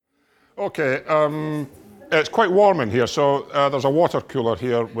Okay, it's quite warm in here, so there's a water cooler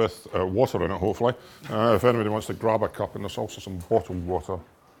here with water in it, hopefully. If anybody wants to grab a cup, and there's also some bottled water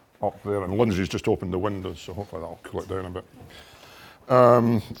up there, and Lindsay's just opened the windows, so hopefully that'll cool it down a bit.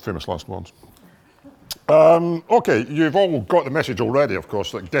 Famous last words. Okay, you've all got the message already, of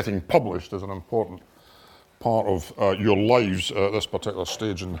course, that getting published is an important part of your lives at this particular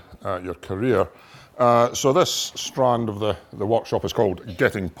stage in your career. So this strand of the workshop is called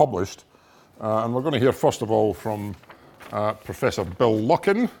Getting Published. And we're going to hear first of all from Professor Bill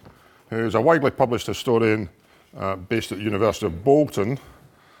Luckin, who's a widely published historian based at the University of Bolton.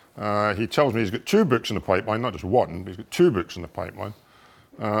 He tells me he's got 2 books in the pipeline, not just one, he's got 2 books in the pipeline.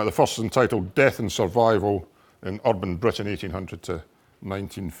 The first is entitled Death and Survival in Urban Britain 1800 to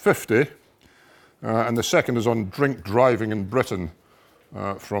 1950. And the second is on drink driving in Britain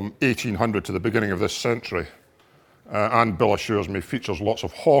from 1800 to the beginning of this century. And Bill assures me features lots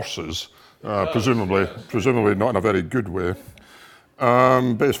of horses, presumably not in a very good way.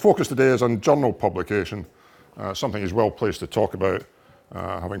 But his focus today is on journal publication, something he's well placed to talk about,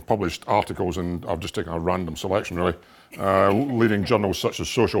 having published articles, and I've just taken a random selection really, leading journals such as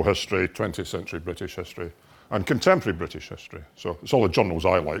Social History, 20th Century British History, and Contemporary British History. So it's all the journals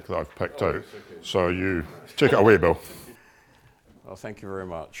I like that I've picked out. So you take it away, Bill. Well, thank you very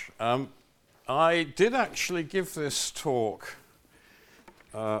much. I did actually give this talk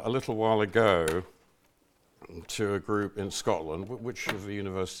a little while ago to a group in Scotland. Which of the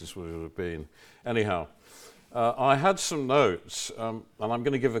universities would it have been? Anyhow, I had some notes, and I'm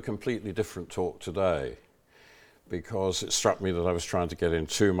going to give a completely different talk today because it struck me that I was trying to get in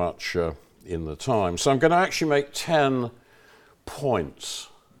too much in the time. So I'm going to actually make 10 points,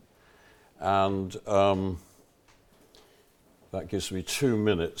 and that gives me 2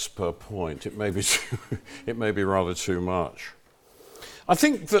 minutes per point. It may be rather too much. I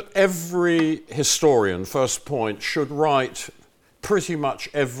think that every historian, first point, should write pretty much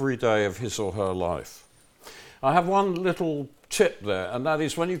every day of his or her life. I have one little tip there, and that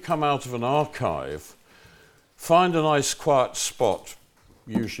is when you come out of an archive, find a nice quiet spot,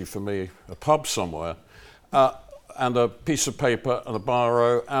 usually for me a pub somewhere, and a piece of paper and a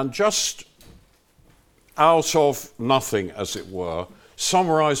biro, and just out of nothing, as it were,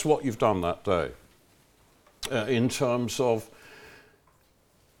 summarize what you've done that day in terms of.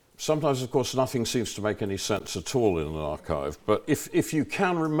 Sometimes, of course, nothing seems to make any sense at all in an archive, but if you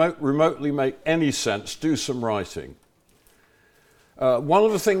can remotely make any sense, do some writing. One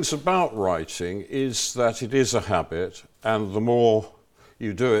of the things about writing is that it is a habit, and the more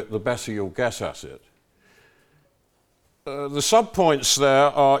you do it, the better you'll get at it. The sub-points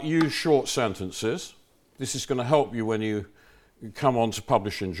there are use short sentences. This is going to help you when you come on to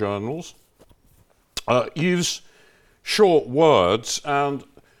publish in journals. Use short words, and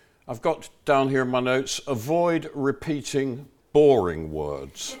I've got down here in my notes, avoid repeating boring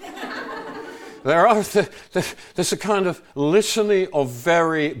words. There's a kind of litany of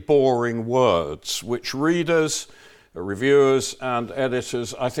very boring words which readers, reviewers and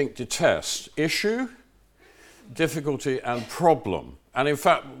editors, I think, detest. Issue, difficulty and problem. And in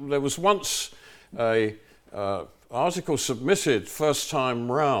fact, there was once an article submitted first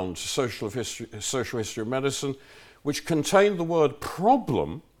time round to Social History of Medicine which contained the word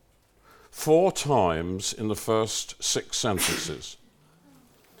problem 4 times in the first 6 sentences.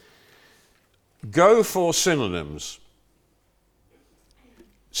 Go for synonyms.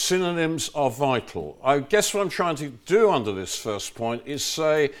 Synonyms are vital. I guess what I'm trying to do under this first point is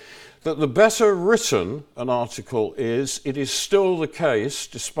say that the better written an article is, it is still the case,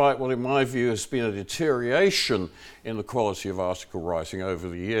 despite what in my view has been a deterioration in the quality of article writing over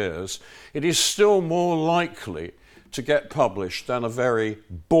the years, it is still more likely to get published than a very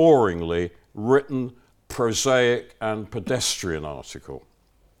boringly written, prosaic and pedestrian article.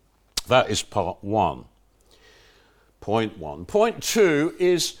 That is part 1. Point 1. Point 2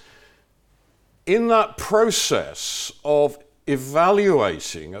 is, in that process of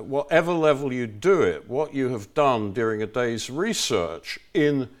evaluating at whatever level you do it, what you have done during a day's research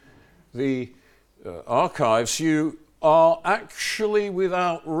in the archives, you are actually,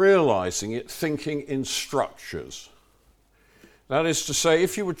 without realizing it, thinking in structures. That is to say,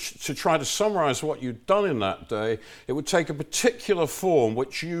 if you were to try to summarize what you'd done in that day, it would take a particular form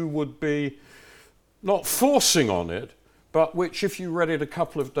which you would be not forcing on it, but which, if you read it a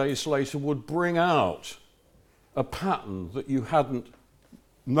couple of days later, would bring out a pattern that you hadn't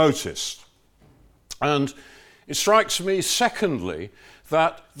noticed. And it strikes me, secondly,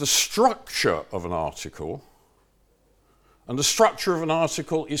 that the structure of an article And the structure of an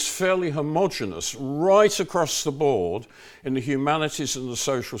article is fairly homogeneous right across the board in the humanities and the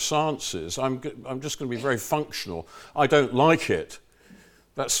social sciences. I'm just going to be very functional. I don't like it.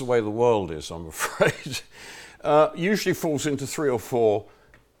 That's the way the world is, I'm afraid. Usually falls into 3 or 4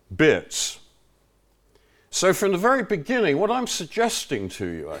 bits. So from the very beginning, what I'm suggesting to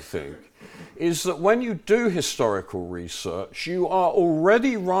you, I think, is that when you do historical research, you are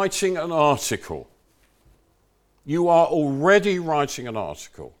already writing an article. You are already writing an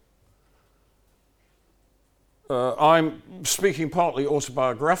article. I'm speaking partly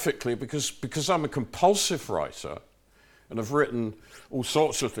autobiographically because I'm a compulsive writer and have written all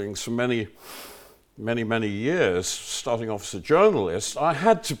sorts of things for many, many years, starting off as a journalist. I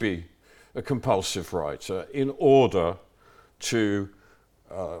had to be a compulsive writer in order to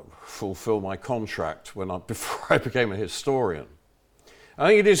fulfill my contract before I became a historian. I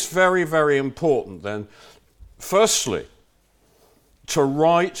think it is very, very important then, firstly, to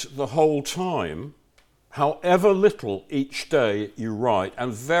write the whole time, however little each day you write,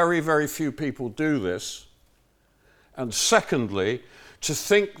 and very, very few people do this. And secondly, to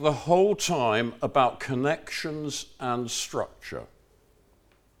think the whole time about connections and structure.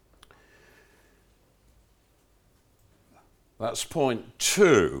 That's point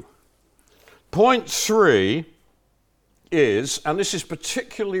 2. Point 3 is, and this is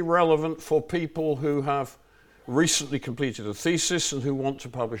particularly relevant for people who have recently completed a thesis and who want to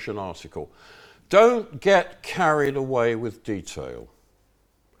publish an article. Don't get carried away with detail.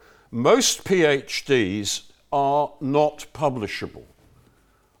 Most PhDs are not publishable.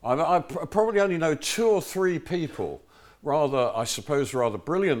 I probably only know 2 or 3 people, rather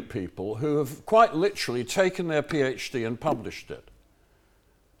brilliant people, who have quite literally taken their PhD and published it.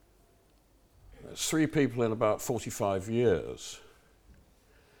 That's 3 people in about 45 years.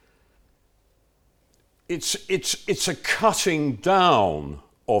 It's a cutting down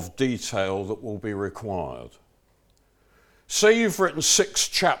of detail that will be required. Say you've written 6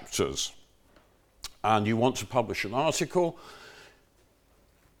 chapters and you want to publish an article.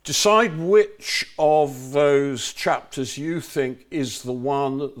 Decide which of those chapters you think is the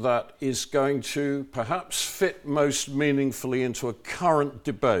one that is going to perhaps fit most meaningfully into a current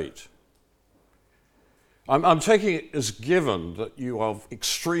debate. I'm taking it as given that you are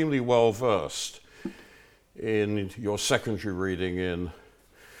extremely well versed in your secondary reading in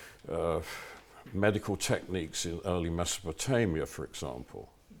medical techniques in early Mesopotamia, for example.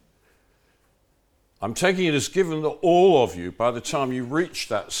 I'm taking it as given that all of you, by the time you reach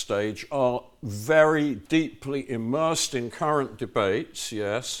that stage, are very deeply immersed in current debates,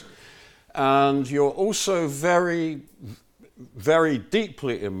 yes, and you're also very, very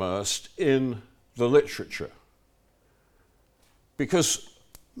deeply immersed in the literature. Because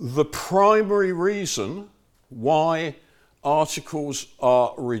the primary reason why articles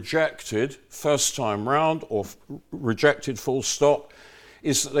are rejected first time round, or rejected full stop,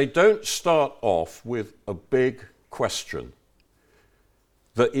 is that they don't start off with a big question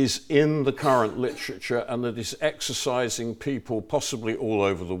that is in the current literature and that is exercising people possibly all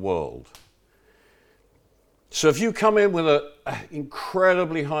over the world. So if you come in with an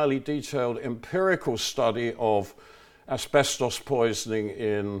incredibly highly detailed empirical study of asbestos poisoning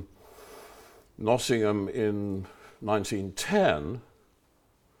in Nottingham in 1910,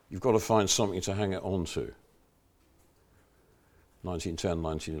 you've got to find something to hang it on to. 1910,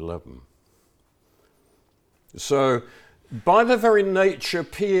 1911. So, by their very nature,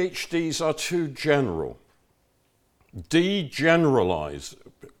 PhDs are too general. Degeneralize,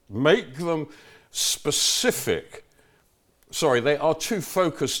 make them specific. Sorry, they are too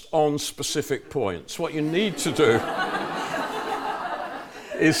focused on specific points. What you need to do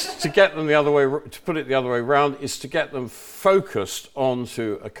is to get them the other way, to put it the other way around, is to get them focused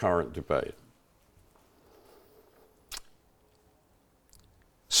onto a current debate.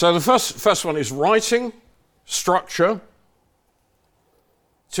 So the first one is writing, structure,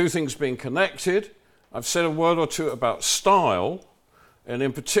 2 things being connected. I've said a word or 2 about style, and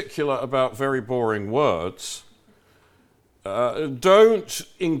in particular about very boring words. Don't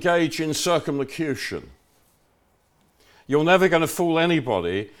engage in circumlocution. You're never going to fool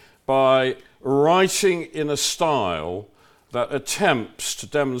anybody by writing in a style that attempts to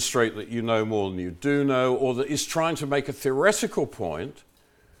demonstrate that you know more than you do know, or that is trying to make a theoretical point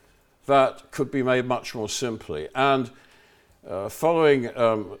that could be made much more simply. And following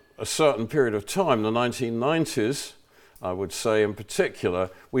a certain period of time, the 1990s, I would say in particular,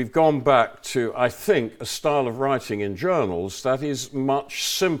 we've gone back to, I think, a style of writing in journals that is much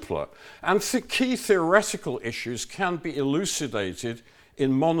simpler. And key theoretical issues can be elucidated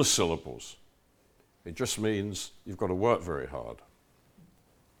in monosyllables. It just means you've got to work very hard.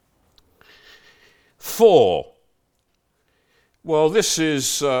 4. Well, this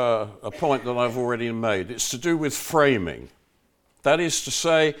is a point that I've already made. It's to do with framing. That is to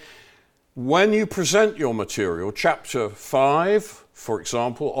say, when you present your material, chapter 5, for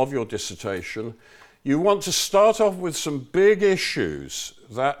example, of your dissertation, you want to start off with some big issues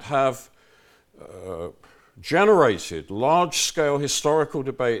that have generated large-scale historical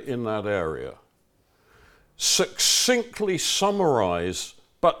debate in that area. Succinctly summarize,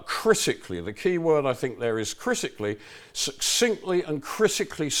 but critically, the key word I think there is critically, succinctly and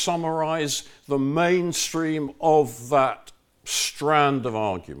critically summarize the mainstream of that strand of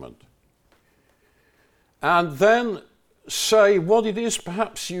argument. And then say what it is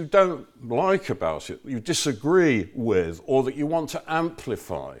perhaps you don't like about it, you disagree with, or that you want to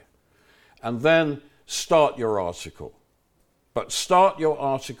amplify. And then start your article. But start your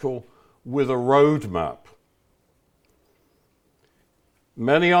article with a roadmap.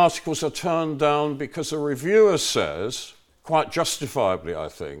 Many articles are turned down because a reviewer says, quite justifiably I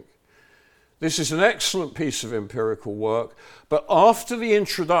think, this is an excellent piece of empirical work, but after the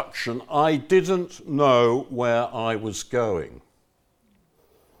introduction I didn't know where I was going.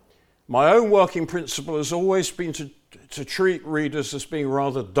 My own working principle has always been to treat readers as being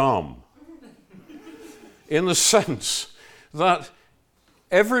rather dumb, in the sense that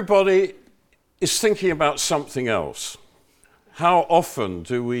everybody is thinking about something else. How often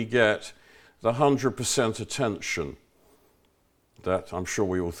do we get the 100% attention that I'm sure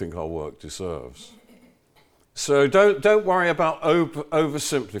we all think our work deserves? So don't worry about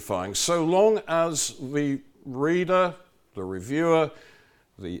oversimplifying. So long as the reader, the reviewer,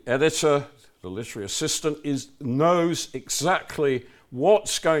 the editor, the literary assistant knows exactly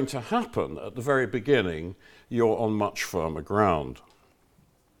what's going to happen at the very beginning, you're on much firmer ground.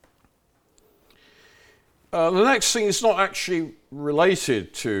 The next thing is not actually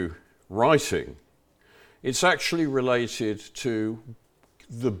related to writing. It's actually related to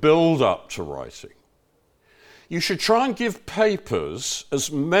the build-up to writing. You should try and give papers, as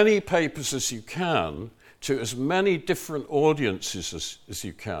many papers as you can, to as many different audiences as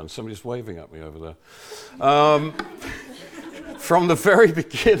you can. Somebody's waving at me over there. From the very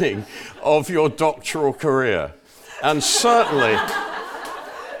beginning of your doctoral career. And certainly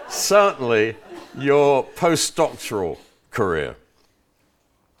your postdoctoral career.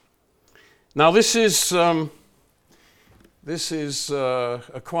 Now, this is a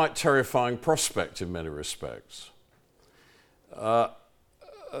quite terrifying prospect in many respects. I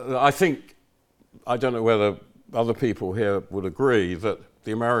don't know whether other people here would agree that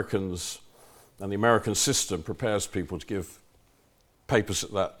the Americans and the American system prepares people to give papers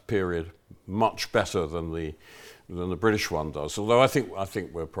at that period much better than the British one does. Although I think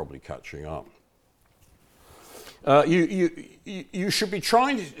we're probably catching up. You should be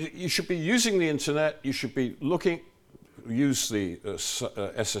using the internet. You should be use the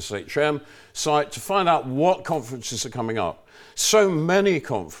SSHM site to find out what conferences are coming up. So many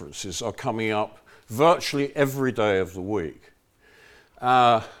conferences are coming up virtually every day of the week.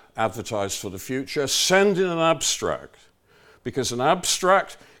 Advertise for the future. Send in an abstract, because an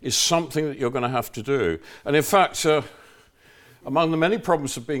abstract is something that you're going to have to do. And in fact, among the many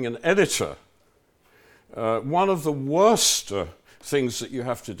problems of being an editor, one of the worst things that you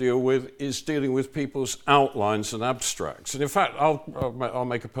have to deal with is dealing with people's outlines and abstracts. And in fact, I'll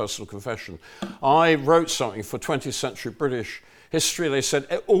make a personal confession. I wrote something for 20th century British history. They said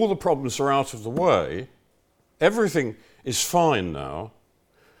all the problems are out of the way. Everything is fine now.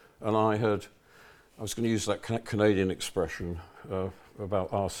 And I was going to use that Canadian expression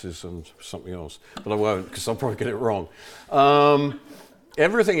about arses and something else, but I won't because I'll probably get it wrong.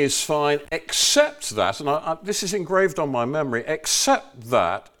 Everything is fine except that, and this is engraved on my memory, except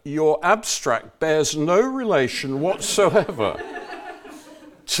that your abstract bears no relation whatsoever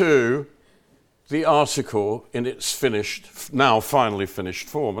to the article in its finally finished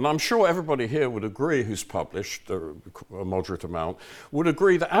form. And I'm sure everybody here would agree, who's published a moderate amount, would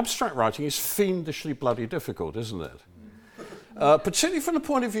agree that abstract writing is fiendishly bloody difficult, isn't it? Particularly from the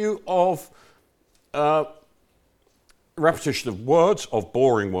point of view of repetition of words, of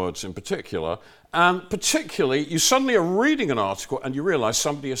boring words in particular, and particularly you suddenly are reading an article and you realize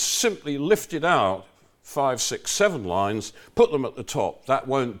somebody has simply lifted out 5, 6, 7 lines, put them at the top. That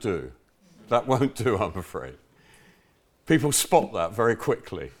won't do. That won't do, I'm afraid. People spot that very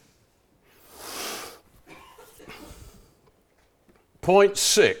quickly. Point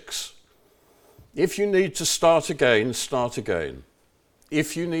 6. If you need to start again, start again.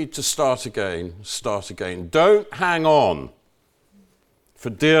 If you need to start again, start again. Don't hang on for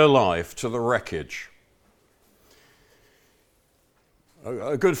dear life to the wreckage.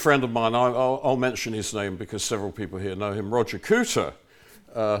 a good friend of mine, I'll mention his name because several people here know him, Roger Cooter.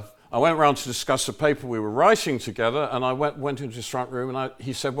 I went round to discuss a paper we were writing together, and I went into his front room, and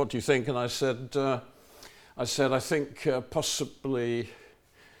he said, "What do you think?" And I said, "I think possibly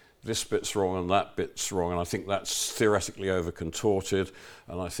this bit's wrong and that bit's wrong, and I think that's theoretically over-contorted,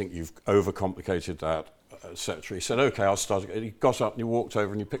 and I think you've overcomplicated that, etc." He said, "Okay, I'll start again." He got up and he walked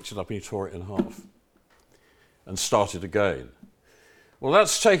over and he picked it up and he tore it in half and started again. Well,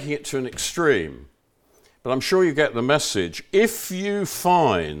 that's taking it to an extreme, but I'm sure you get the message. If you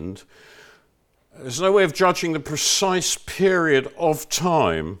find there's no way of judging the precise period of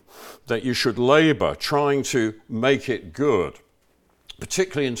time that you should labour trying to make it good,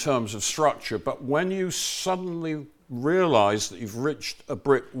 particularly in terms of structure, but when you suddenly realise that you've reached a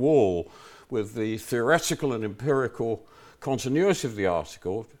brick wall with the theoretical and empirical continuity of the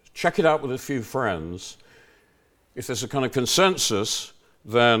article, check it out with a few friends. If there's a kind of consensus,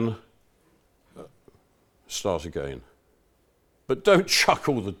 then start again. But don't chuck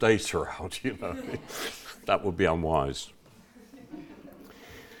all the data out, you know. That would be unwise.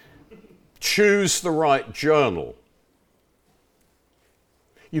 Choose the right journal.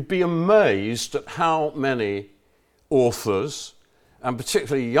 You'd be amazed at how many authors, and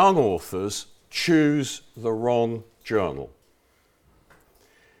particularly young authors, choose the wrong journal.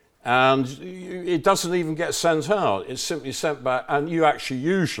 And it doesn't even get sent out. It's simply sent back, and you actually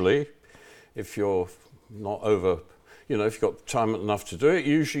usually, if you're not over, if you've got time enough to do it,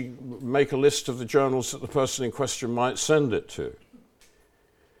 you usually make a list of the journals that the person in question might send it to.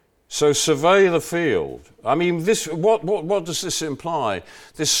 So survey the field. I mean, what does this imply?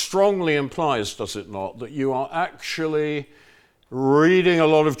 This strongly implies, does it not, that you are actually reading a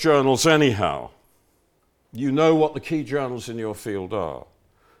lot of journals anyhow. You know what the key journals in your field are.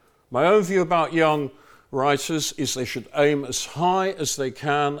 My own view about young writers is they should aim as high as they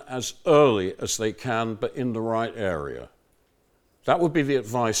can, as early as they can, but in the right area. That would be the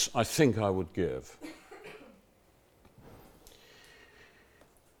advice I think I would give.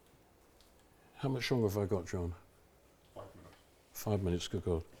 How much longer have I got, John? 5 minutes. 5 minutes, good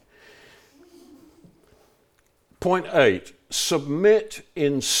God. Point 8, submit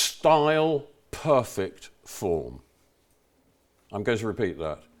in style perfect form. I'm going to repeat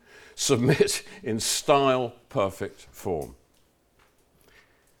that. Submit in style perfect form.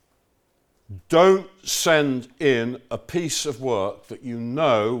 Don't send in a piece of work that you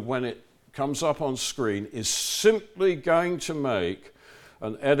know when it comes up on screen is simply going to make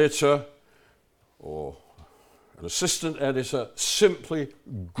an editor or an assistant editor simply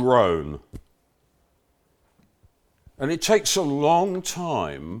groan. And it takes a long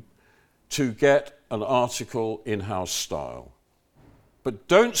time to get an article in house style. But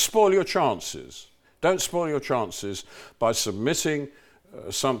don't spoil your chances. Don't spoil your chances by submitting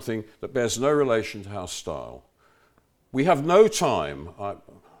something that bears no relation to house style. We have no time. I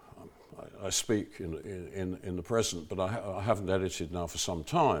speak in the present, but I haven't edited now for some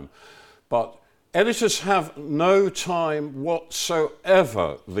time. But editors have no time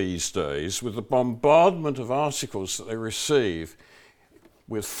whatsoever these days with the bombardment of articles that they receive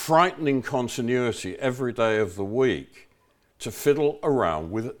with frightening continuity every day of the week to fiddle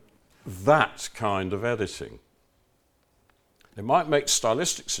around with that kind of editing. They might make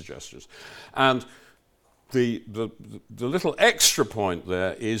stylistic suggestions. And the little extra point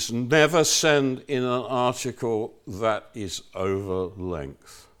there is never send in an article that is over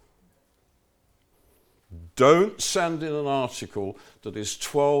length. Don't send in an article that is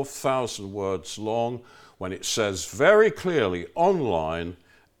 12,000 words long when it says very clearly online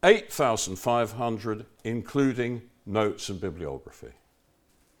 8,500 including notes and bibliography.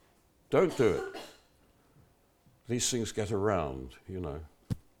 Don't do it. These things get around,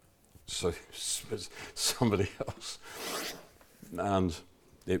 So somebody else, and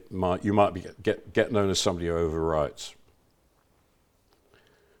you might get known as somebody who overwrites.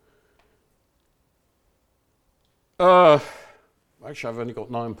 Actually, I've only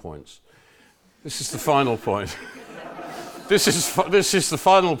got 9 points. This is the final point. This is the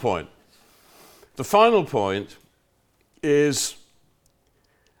final point. The final point is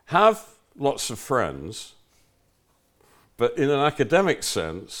have lots of friends, but in an academic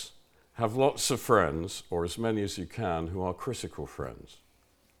sense, have lots of friends, or as many as you can, who are critical friends.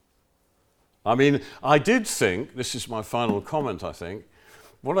 I mean, I did think, this is my final comment, I think,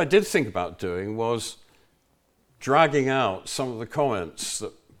 what I did think about doing was dragging out some of the comments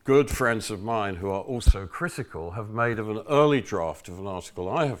that good friends of mine who are also critical have made of an early draft of an article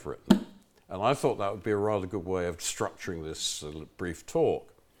I have written. And I thought that would be a rather good way of structuring this brief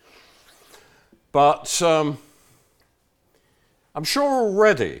talk. But I'm sure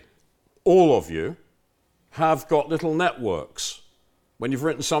already all of you have got little networks. When you've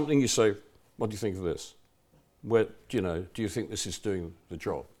written something, you say, what do you think of this? Where, do you think this is doing the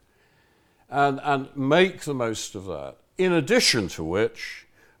job? And make the most of that. In addition to which,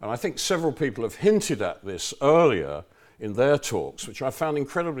 and I think several people have hinted at this earlier in their talks, which I found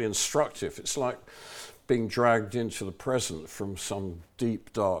incredibly instructive. It's like being dragged into the present from some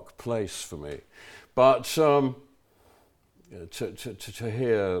deep, dark place for me. But to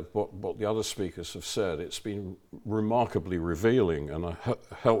hear what the other speakers have said, it's been remarkably revealing and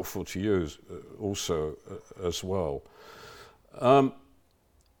helpful to you also as well.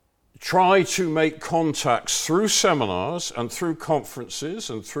 Try to make contacts through seminars and through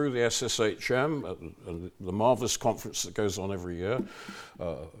conferences and through the SSHM, and the marvellous conference that goes on every year,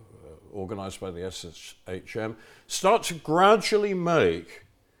 organised by the SSHM. Start to gradually make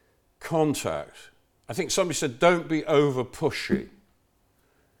contact. I think somebody said, don't be over pushy.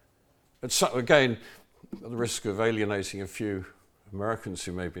 And so, again, at the risk of alienating a few Americans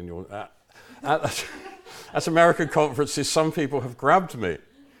who may be in your... At American conferences, some people have grabbed me.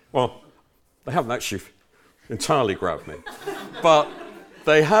 Well, they haven't actually entirely grabbed me, but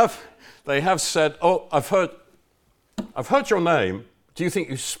they have said, "Oh, I've heard your name. Do you think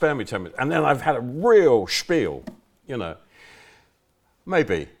you spare me 10 minutes?" And then I've had a real spiel,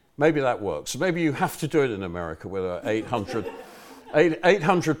 Maybe that works. Maybe you have to do it in America where there are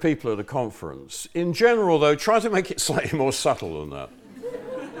 800 people at a conference. In general, though, try to make it slightly more subtle than that.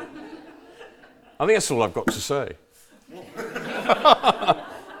 I think that's all I've got to say.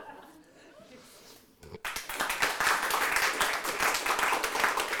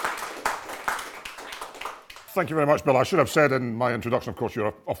 Thank you very much, Bill. I should have said in my introduction, of course,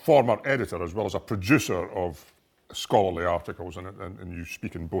 you're a former editor as well as a producer of scholarly articles, and you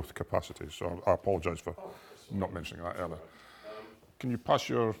speak in both capacities, so I apologise for not mentioning that earlier. Can you pass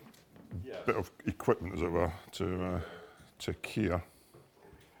your bit of equipment, as it were, to Keir?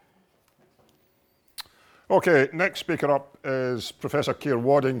 Okay, next speaker up is Professor Keir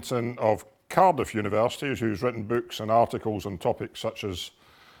Waddington of Cardiff University, who's written books and articles on topics such as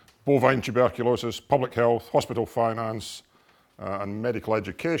bovine tuberculosis, public health, hospital finance, and medical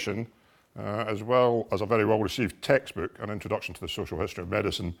education, as well as a very well-received textbook, An Introduction to the Social History of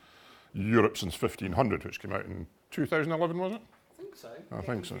Medicine, Europe since 1500, which came out in 2011, was it? I think so. I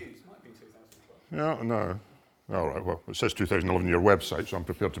think so. It might be 2012. Yeah, no. All right, well, it says 2011 on your website, so I'm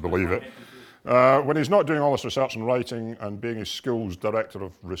prepared to believe it. When he's not doing all this research and writing and being his school's director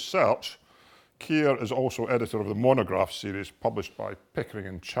of research, Keir is also editor of the Monograph series published by Pickering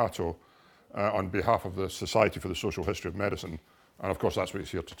and Chatto on behalf of the Society for the Social History of Medicine. And of course, that's what he's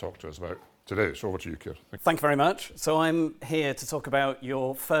here to talk to us about today. So over to you, Keir. Thank you very much. So I'm here to talk about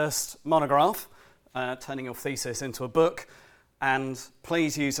your first monograph, turning your thesis into a book. And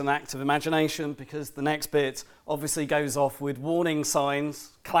please use an active imagination, because the next bit obviously goes off with warning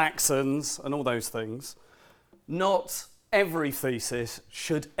signs, klaxons, and all those things. Not every thesis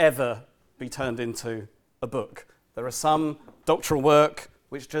should ever be turned into a book. There are some doctoral work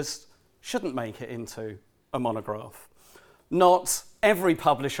which just shouldn't make it into a monograph. Not every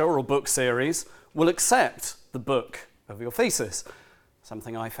publisher or book series will accept the book of your thesis.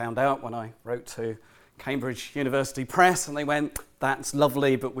 Something I found out when I wrote to Cambridge University Press, and they went, "That's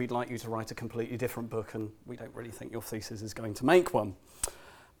lovely, but we'd like you to write a completely different book, and we don't really think your thesis is going to make one."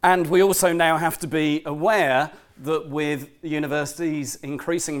 And we also now have to be aware that with universities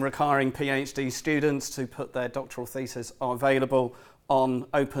increasingly requiring PhD students to put their doctoral thesis are available on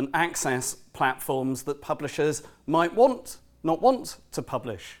open access platforms, that publishers might not want to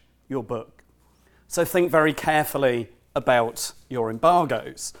publish your book. So think very carefully about your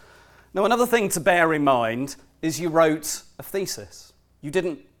embargoes. Now, another thing to bear in mind is you wrote a thesis. You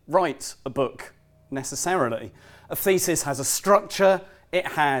didn't write a book necessarily. A thesis has a structure, it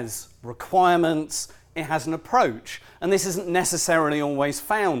has requirements, it has an approach, and this isn't necessarily always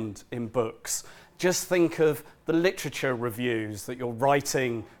found in books. Just think of the literature reviews that you're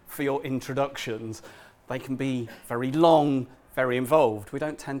writing for your introductions. They can be very long, very involved. We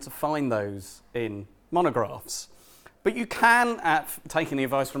don't tend to find those in monographs. But you can, taking the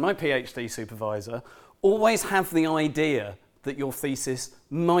advice from my PhD supervisor, always have the idea that your thesis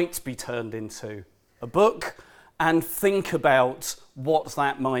might be turned into a book, and think about what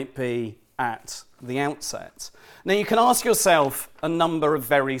that might be at the outset. Now, you can ask yourself a number of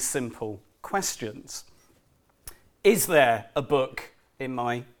very simple questions. Is there a book in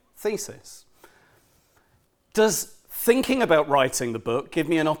my thesis? Does thinking about writing the book give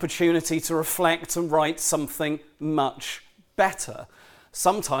me an opportunity to reflect and write something much better?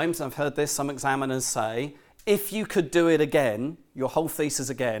 Sometimes, I've heard this, some examiners say, if you could do it again, your whole thesis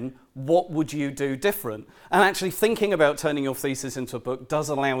again, what would you do different? And actually thinking about turning your thesis into a book does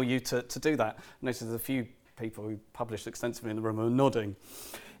allow you to do that. Notice there's a few people who published extensively in the room who are nodding.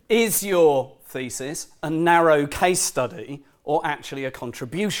 Is your thesis a narrow case study or actually a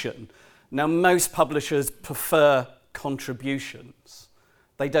contribution? Now, most publishers prefer contributions.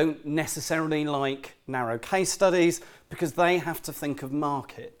 They don't necessarily like narrow case studies because they have to think of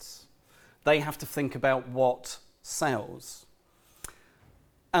markets. They have to think about what sells.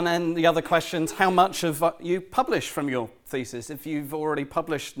 And then the other questions, how much have you published from your thesis? If you've already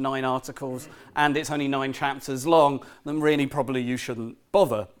published 9 articles and it's only 9 chapters long, then really probably you shouldn't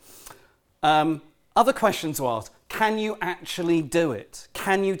bother. Other questions to ask, can you actually do it?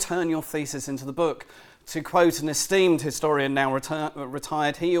 Can you turn your thesis into the book? To quote an esteemed historian now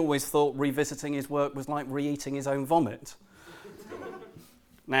retired, he always thought revisiting his work was like re-eating his own vomit.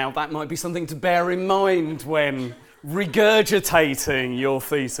 Now, that might be something to bear in mind when regurgitating your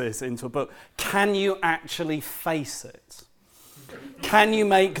thesis into a book. Can you actually face it? Can you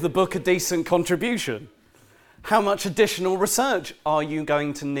make the book a decent contribution? How much additional research are you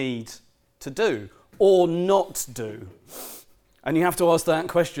going to need to do or not do? And you have to ask that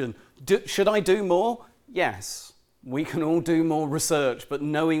question. Should I do more? Yes, we can all do more research, but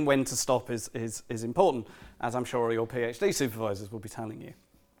knowing when to stop is important, as I'm sure your PhD supervisors will be telling you.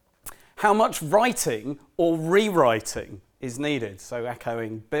 How much writing or rewriting is needed? So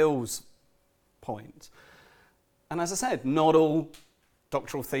echoing Bill's point. And as I said, not all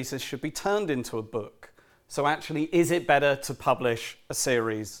doctoral theses should be turned into a book. So actually, is it better to publish a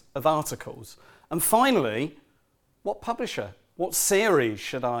series of articles? And finally, what publisher, what series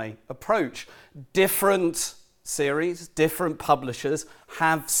should I approach? Different series, different publishers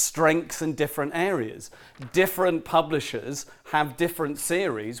have strengths in different areas. Different publishers have different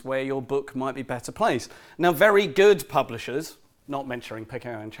series where your book might be better placed. Now, very good publishers, not mentioning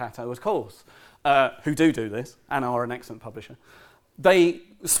Picot and Chatto, of course, who do this and are an excellent publisher, they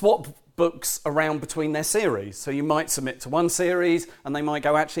swap books around between their series. So you might submit to one series and they might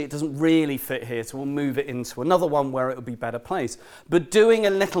go, actually, it doesn't really fit here, so we'll move it into another one where it will be better placed. But doing a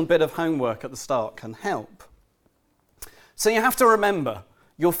little bit of homework at the start can help. So you have to remember,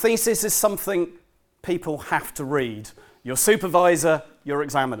 your thesis is something people have to read. Your supervisor, your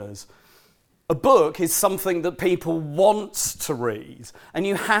examiners. A book is something that people want to read, and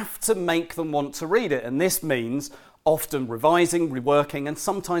you have to make them want to read it. And this means often revising, reworking, and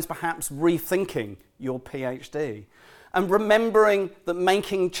sometimes perhaps rethinking your PhD. And remembering that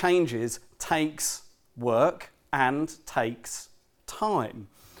making changes takes work and takes time.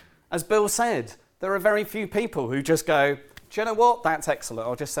 As Bill said, there are very few people who just go, do you know what? That's excellent.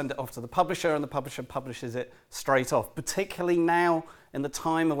 I'll just send it off to the publisher and the publisher publishes it straight off. Particularly now in the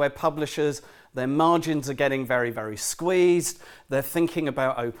time where publishers, their margins are getting very, very squeezed. They're thinking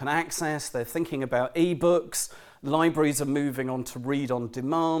about open access. They're thinking about ebooks. Libraries are moving on to read on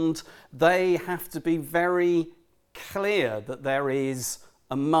demand. They have to be very clear that there is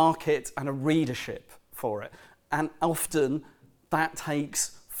a market and a readership for it. And often that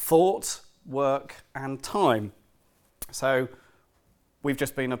takes thought, work, and time. So we've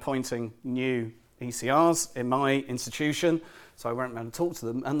just been appointing new ECRs in my institution, so I went around and talked to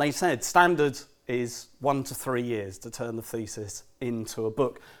them, and they said standard is 1 to 3 years to turn the thesis into a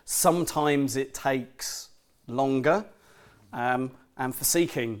book. Sometimes it takes longer, and for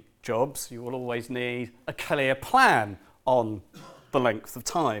seeking jobs, you will always need a clear plan on the length of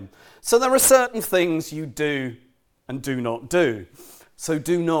time. So there are certain things you do and do not do. So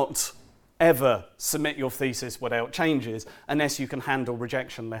do not ever submit your thesis without changes unless you can handle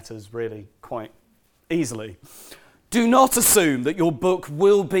rejection letters really quite easily. Do not assume that your book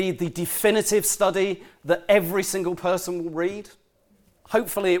will be the definitive study that every single person will read.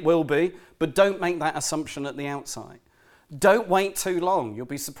 Hopefully it will be, but don't make that assumption at the outset. Don't wait too long. You'll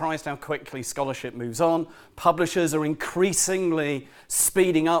be surprised how quickly scholarship moves on. Publishers are increasingly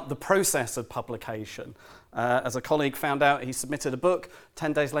speeding up the process of publication. As a colleague found out, he submitted a book.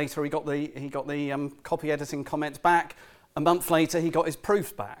 10 days later, he got the copy editing comments back. A month later, he got his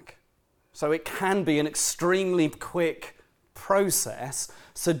proofs back. So it can be an extremely quick process,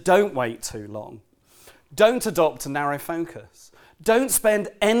 so don't wait too long. Don't adopt a narrow focus. Don't spend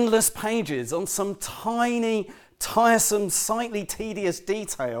endless pages on some tiny, tiresome, slightly tedious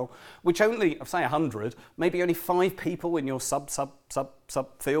detail, which only, I'll say 100, maybe only 5 people in your sub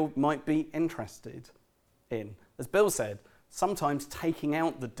field might be interested in. As Bill said, sometimes taking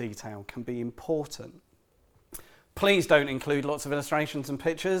out the detail can be important. Please don't include lots of illustrations and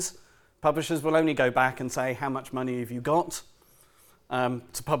pictures. Publishers will only go back and say, how much money have you got?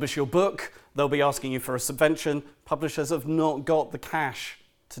 to publish your book. They'll be asking you for a subvention. Publishers have not got the cash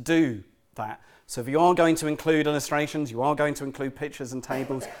to do that. So if you are going to include illustrations, you are going to include pictures and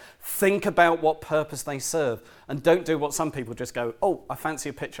tables, think about what purpose they serve. And don't do what some people just go, oh, I fancy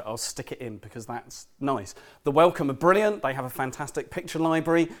a picture, I'll stick it in because that's nice. The Wellcome are brilliant. They have a fantastic picture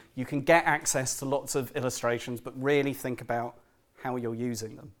library. You can get access to lots of illustrations, but really think about how you're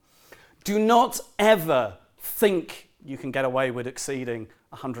using them. Do not ever think you can get away with exceeding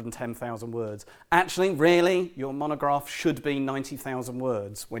 110,000 words. Actually, really, your monograph should be 90,000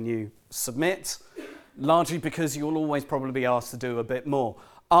 words when you submit, largely because you'll always probably be asked to do a bit more.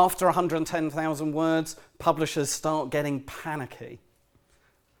 After 110,000 words, publishers start getting panicky.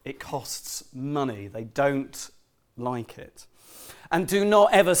 It costs money. They don't like it. And do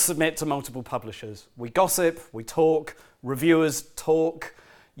not ever submit to multiple publishers. We gossip, we talk, reviewers talk.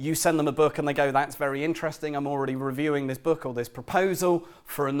 You send them a book and they go, that's very interesting, I'm already reviewing this book or this proposal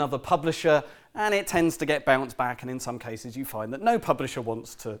for another publisher, and it tends to get bounced back, and in some cases you find that no publisher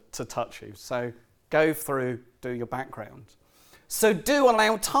wants to touch you. So go through, do your background. So do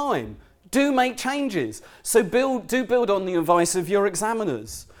allow time, do make changes. So build on the advice of your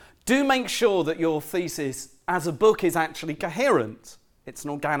examiners. Do make sure that your thesis as a book is actually coherent. It's an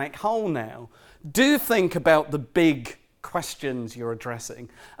organic whole now. Do think about the big questions you're addressing,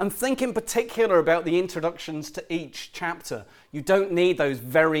 and think in particular about the introductions to each chapter. You don't need those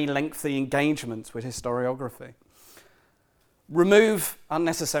very lengthy engagements with historiography. Remove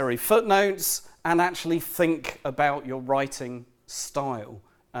unnecessary footnotes and actually think about your writing style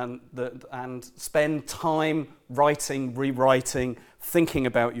and spend time writing, rewriting, thinking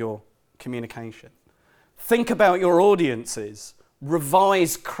about your communication. Think about your audiences.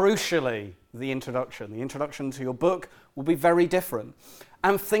 Revise, crucially, the introduction. The introduction to your book will be very different.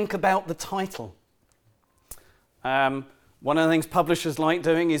 And think about the title. One of the things publishers like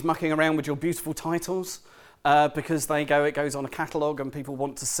doing is mucking around with your beautiful titles because it goes on a catalogue and people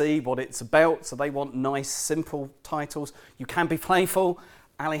want to see what it's about, so they want nice, simple titles. You can be playful.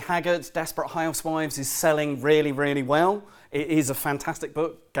 Ali Haggart's Desperate Housewives is selling really, really well. It is a fantastic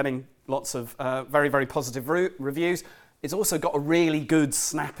book, getting lots of very, very positive reviews. It's also got a really good,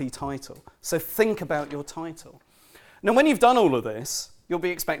 snappy title. So think about your title. Now, when you've done all of this, you'll be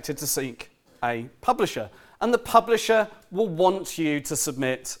expected to seek a publisher, and the publisher will want you to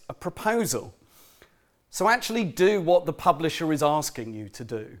submit a proposal. So actually do what the publisher is asking you to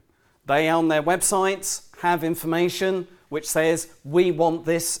do. They, on their websites, have information which says, we want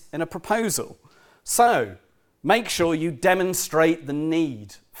this in a proposal. So make sure you demonstrate the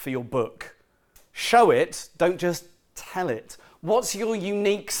need for your book. Show it, don't just tell it. What's your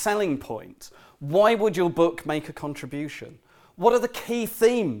unique selling point? Why would your book make a contribution? What are the key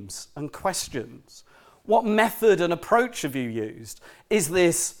themes and questions? What method and approach have you used? Is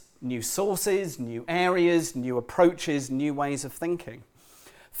this new sources, new areas, new approaches, new ways of thinking?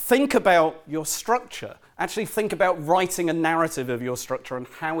 Think about your structure. Actually think about writing a narrative of your structure and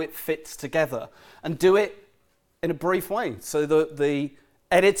how it fits together. And do it in a brief way so that the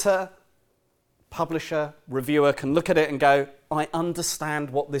editor, publisher, reviewer can look at it and go, I understand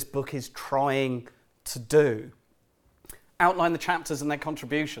what this book is trying to do. Outline the chapters and their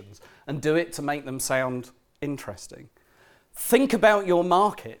contributions and do it to make them sound interesting. Think about your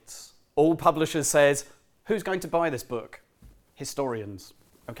markets. All publishers says, who's going to buy this book? Historians.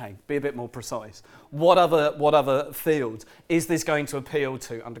 Okay, be a bit more precise. What other fields? Is this going to appeal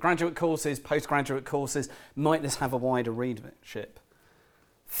to undergraduate courses, postgraduate courses? Might this have a wider readership?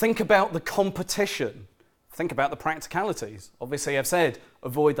 Think about the competition. Think about the practicalities. Obviously, I've said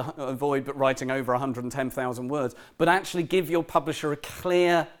avoid writing over 110,000 words, but actually give your publisher a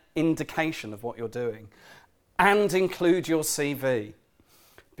clear indication of what you're doing. And include your CV,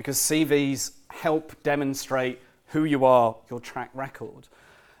 because CVs help demonstrate who you are, your track record.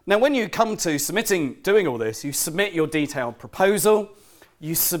 Now, when you come to doing all this, you submit your detailed proposal,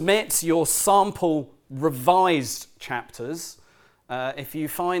 you submit your sample revised chapters. If you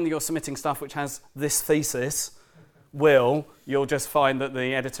find you're submitting stuff which has this thesis, you'll just find that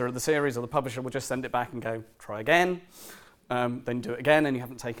the editor of the series or the publisher will just send it back and go, try again, then do it again, and you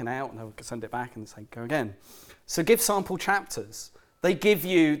haven't taken out, and they'll send it back and say, go again. So give sample chapters. They give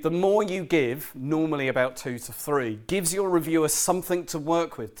you, the more you give, normally about 2 to 3, gives your reviewer something to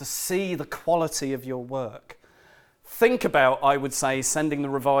work with, to see the quality of your work. Think about, I would say, sending the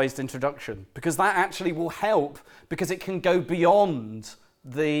revised introduction, because that actually will help, because it can go beyond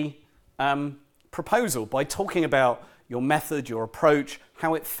the proposal by talking about your method, your approach,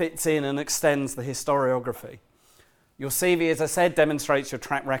 how it fits in and extends the historiography. Your CV, as I said, demonstrates your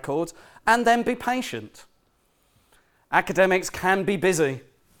track record, and then be patient. Academics can be busy.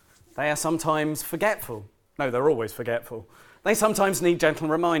 They are sometimes forgetful. No, they're always forgetful. They sometimes need gentle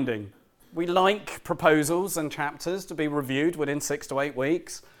reminding. We like proposals and chapters to be reviewed within 6 to 8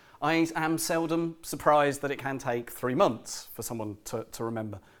 weeks. I am seldom surprised that it can take 3 months for someone to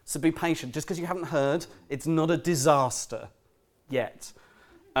remember. So be patient. Just because you haven't heard, it's not a disaster yet.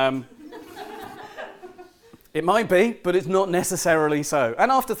 It might be, but it's not necessarily so.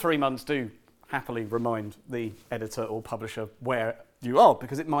 And after 3 months, do happily remind the editor or publisher where you are,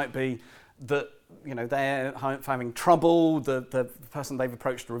 because it might be that they're having trouble, the person they've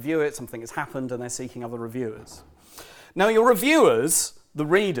approached to review it, something has happened and they're seeking other reviewers. Now your reviewers, the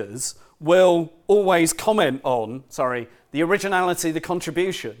readers, will always comment on, the originality, the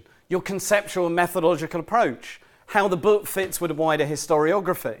contribution, your conceptual and methodological approach, how the book fits with a wider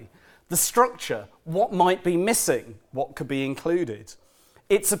historiography, the structure, what might be missing, what could be included,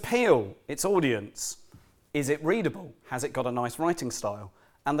 its appeal, its audience, is it readable, has it got a nice writing style,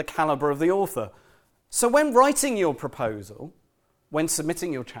 and the calibre of the author. So when writing your proposal, when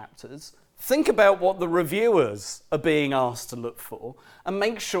submitting your chapters, think about what the reviewers are being asked to look for and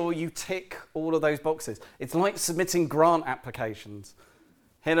make sure you tick all of those boxes. It's like submitting grant applications.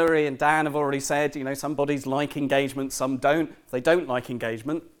 Hilary and Dan have already said, some bodies like engagement, some don't. If they don't like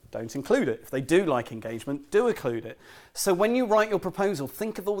engagement, don't include it. If they do like engagement, do include it. So when you write your proposal,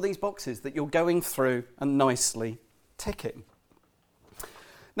 think of all these boxes that you're going through and nicely ticking.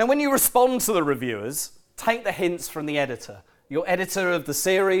 Now, when you respond to the reviewers, take the hints from the editor. Your editor of the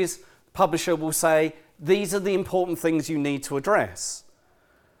series, publisher will say, these are the important things you need to address.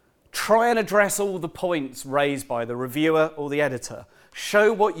 Try and address all the points raised by the reviewer or the editor.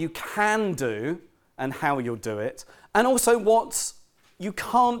 Show what you can do and how you'll do it, and also what you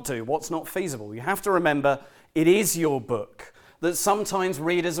can't do, what's not feasible. You have to remember, it is your book, that sometimes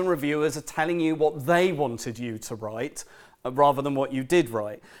readers and reviewers are telling you what they wanted you to write, rather than what you did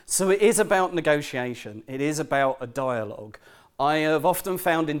write. So it is about negotiation. It is about a dialogue. I have often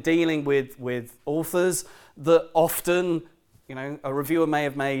found in dealing with authors that often, a reviewer may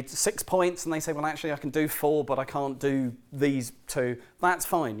have made 6 points and they say, well, actually I can do 4, but I can't do these 2. That's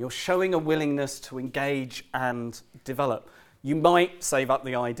fine. You're showing a willingness to engage and develop. You might save up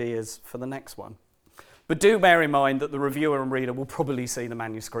the ideas for the next one. But do bear in mind that the reviewer and reader will probably see the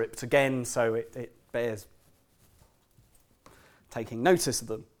manuscript again, so it bears taking notice of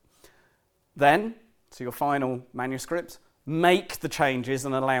them. Then, to your final manuscript, make the changes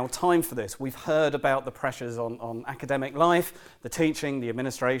and allow time for this. We've heard about the pressures on academic life, the teaching, the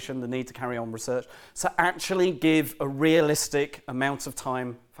administration, the need to carry on research. So actually give a realistic amount of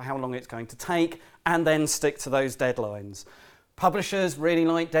time for how long it's going to take, and then stick to those deadlines. Publishers really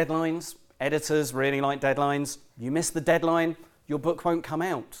like deadlines. Editors really like deadlines. You miss the deadline, your book won't come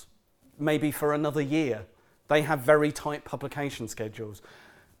out, maybe for another year. They have very tight publication schedules.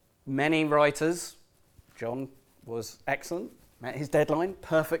 Many writers, John was excellent, met his deadline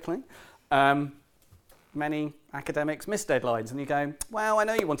perfectly. Many academics miss deadlines, and you go, well, I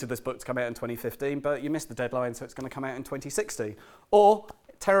know you wanted this book to come out in 2015, but you missed the deadline, so it's going to come out in 2016. Or,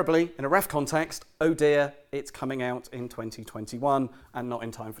 terribly, in a ref context, oh dear, it's coming out in 2021 and not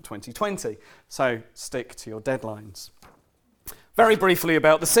in time for 2020. So stick to your deadlines. Very briefly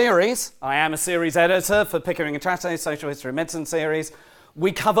about the series. I am a series editor for Pickering and Chatto Social History of Medicine series.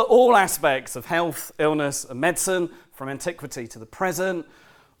 We cover all aspects of health, illness and medicine, from antiquity to the present.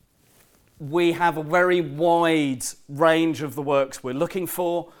 We have a very wide range of the works we're looking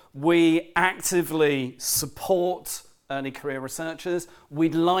for. We actively support early career researchers. We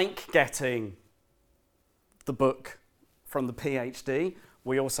like getting the book from the PhD.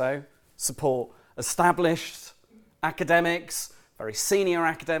 We also support established academics, very senior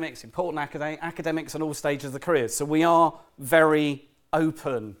academics, important academics at all stages of the career. So we are very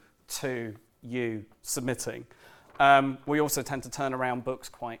open to you submitting. We also tend to turn around books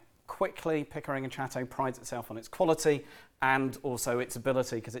quite quickly. Pickering and Chatto prides itself on its quality and also its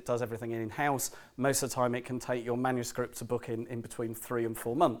ability, because it does everything in-house. Most of the time it can take your manuscript to book in between 3 and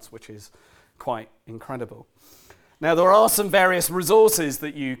 4 months, which is quite incredible. Now there are some various resources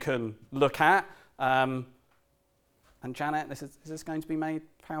that you can look at. And Janet, is this going to be made,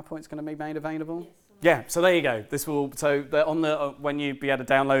 PowerPoint's going to be made available? Yes. Yeah, so there you go. When you be able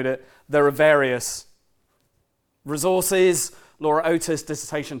to download it, there are various resources. Laura Otis'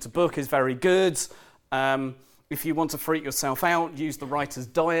 dissertation to book is very good. If you want to freak yourself out, use the writer's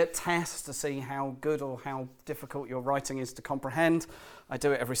diet test to see how good or how difficult your writing is to comprehend. I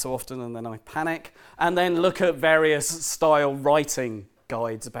do it every so often and then I panic. And then look at various style writing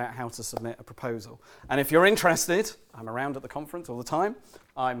guides about how to submit a proposal. And if you're interested, I'm around at the conference all the time.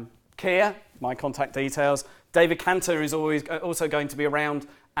 I'm Keir, my contact details. David Cantor is also going to be around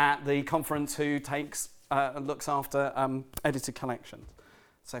at the conference, who takes and looks after edited collections.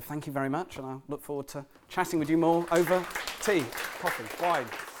 So thank you very much, and I look forward to chatting with you more over tea, coffee, wine.